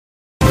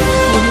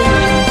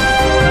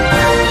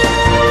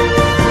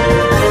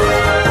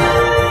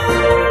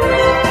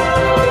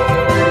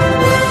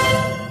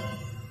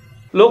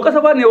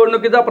लोकसभा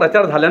निवडणुकीचा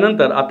प्रचार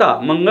झाल्यानंतर आता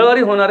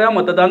मंगळवारी होणाऱ्या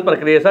मतदान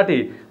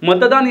प्रक्रियेसाठी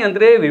मतदान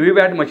यंत्रे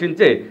व्हीव्हीपॅट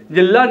मशीनचे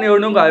जिल्हा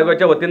निवडणूक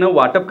आयोगाच्या वतीने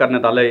वाटप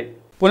करण्यात आले।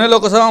 पुणे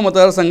लोकसभा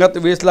मतदारसंघात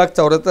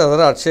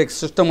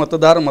 20,74,861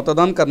 मतदार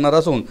मतदान करणार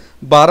असून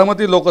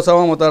बारामती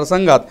लोकसभा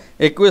मतदारसंघात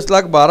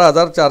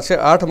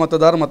 21,12,408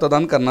 मतदार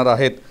मतदान करणार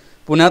आहेत।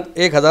 पुण्यात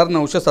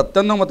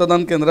 1,997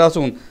 मतदान केंद्र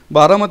असून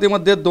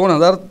बारामतीमध्ये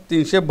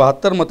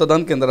 2,372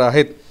 मतदान केंद्र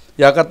आहेत।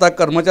 याकरता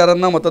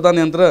कर्मचाऱ्यांना मतदान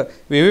यंत्र,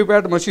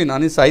 व्हीव्हीपॅट मशीन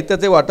आणि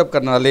साहित्याचे वाटप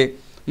करण्यात आले।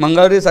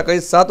 मंगळवारी सकाळी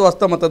 7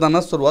 वाजता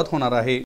मतदानास सुरुवात होणार आहे।